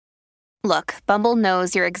Look, Bumble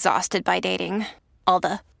knows you're exhausted by dating. All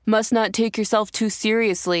the must not take yourself too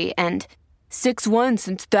seriously and 6'1"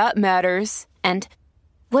 since that matters. And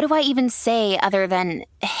what do I even say other than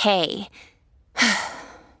hey?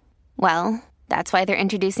 Well, that's why they're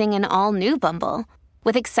introducing an all-new Bumble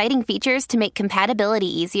with exciting features to make compatibility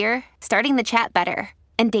easier, starting the chat better,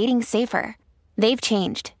 and dating safer. They've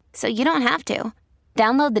changed, so you don't have to.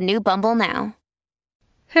 Download the new Bumble now.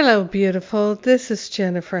 Hello, beautiful. This is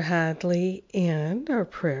Jennifer Hadley, and our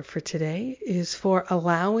prayer for today is for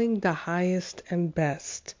allowing the highest and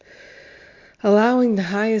best. Allowing the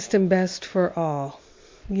highest and best for all.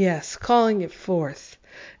 Yes, calling it forth,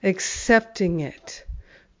 accepting it,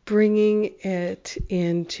 bringing it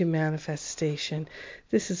into manifestation.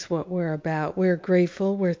 This is what we're about. We're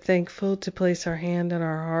grateful, we're thankful to place our hand on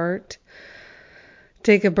our heart.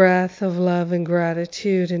 Take a breath of love and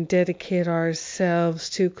gratitude and dedicate ourselves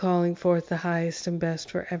to calling forth the highest and best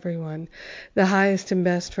for everyone. The highest and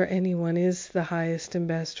best for anyone is the highest and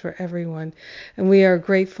best for everyone. And we are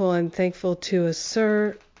grateful and thankful to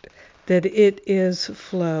assert that it is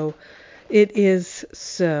flow. It is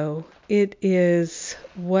so. It is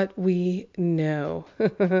what we know.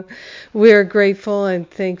 We are grateful and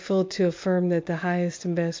thankful to affirm that the highest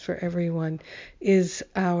and best for everyone is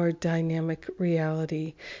our dynamic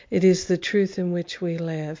reality. It is the truth in which we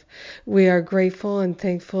live. We are grateful and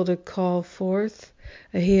thankful to call forth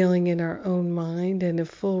a healing in our own mind and a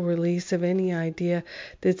full release of any idea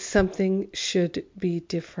that something should be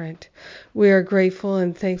different. We are grateful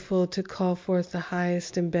and thankful to call forth the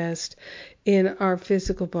highest and best in our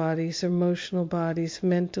physical bodies, emotional bodies,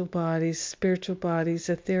 mental bodies, spiritual bodies,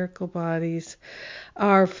 etherical bodies,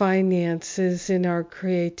 our finances, in our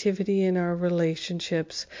creativity, in our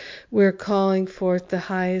relationships. We're calling forth the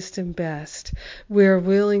highest and best. We're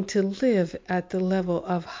willing to live at the level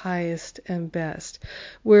of highest and best.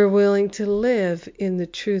 We're willing to live in the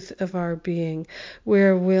truth of our being.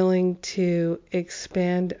 We're willing to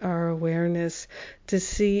expand our awareness to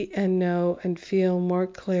see and know and feel more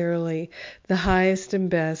clearly the highest and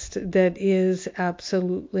best that is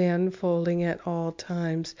absolutely unfolding at all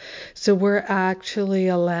times. So we're actually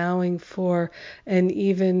allowing for an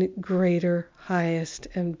even greater highest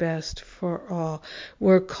and best for all.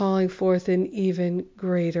 We're calling forth an even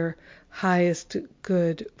greater highest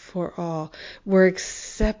good for all. We're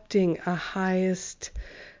accepting a highest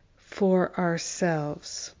for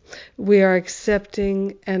ourselves. We are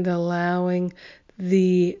accepting and allowing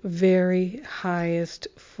the very highest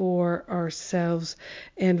for ourselves,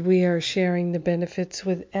 and we are sharing the benefits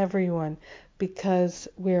with everyone because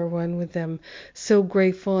we are one with them. So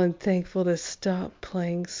grateful and thankful to stop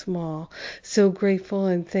playing small. So grateful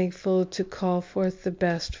and thankful to call forth the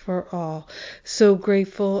best for all. So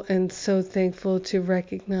grateful and so thankful to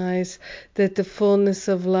recognize that the fullness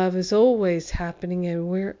of love is always happening and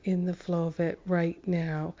we're in the flow of it right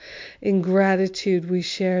now. In gratitude, we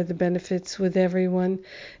share the benefits with everyone.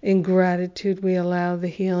 In gratitude, we allow the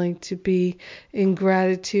healing to be. In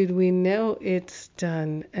gratitude, we know it's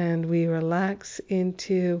done and we relax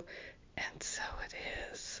into, and so it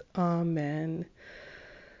is. Amen.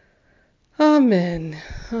 Amen.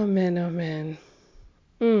 Amen.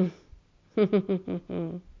 Amen.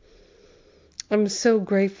 I'm so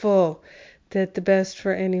grateful that the best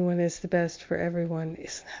for anyone is the best for everyone.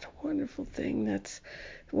 Isn't that a wonderful thing? That's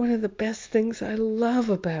one of the best things I love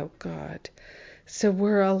about God. So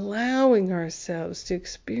we're allowing ourselves to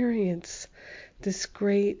experience this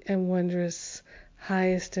great and wondrous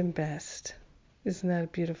highest and best. Isn't that a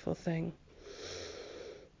beautiful thing?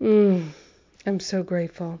 I'm so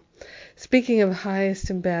grateful. Speaking of highest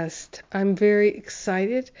and best, I'm very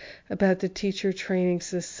excited about the teacher trainings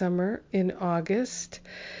this summer in August.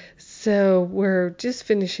 So we're just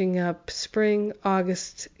finishing up spring.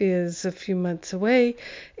 August is a few months away,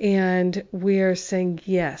 and we are saying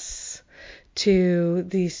yes to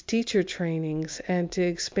these teacher trainings and to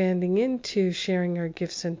expanding into sharing our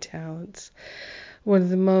gifts and talents. One of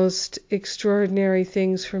the most extraordinary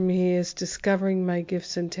things for me is discovering my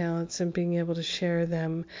gifts and talents and being able to share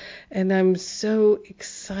them. And I'm so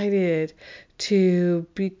excited to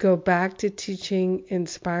go back to teaching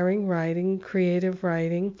inspiring writing, creative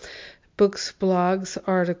writing, books, blogs,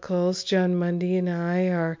 articles. John Mundy and I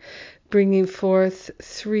are bringing forth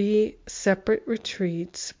 3 separate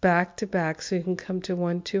retreats back to back, so you can come to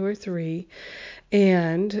 1, 2, or 3.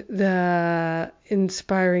 And the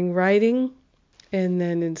inspiring writing, and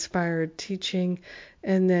then inspired teaching,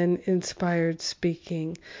 and then inspired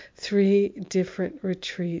speaking. 3 different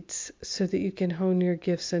retreats so that you can hone your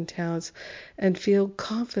gifts and talents and feel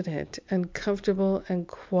confident and comfortable and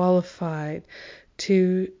qualified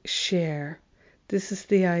to share This is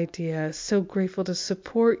the idea. So grateful to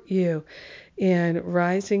support you in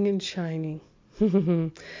rising and shining.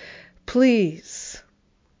 Please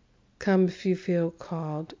come if you feel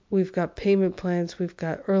called. We've got payment plans. We've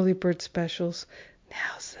got early bird specials.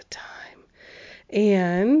 Now's the time.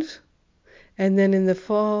 And then in the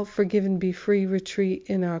fall, Forgive and Be Free retreat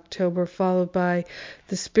in October, followed by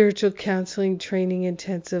the Spiritual Counseling Training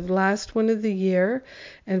Intensive, last one of the year,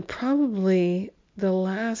 and probably the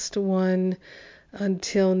last one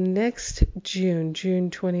until next June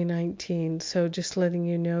 2019. So just letting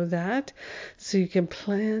you know that so you can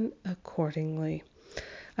plan accordingly.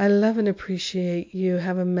 I love and appreciate you.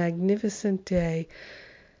 Have a magnificent day,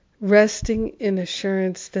 resting in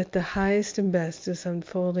assurance that the highest and best is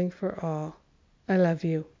unfolding for all. I love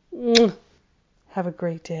you. Have a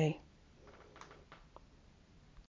great day.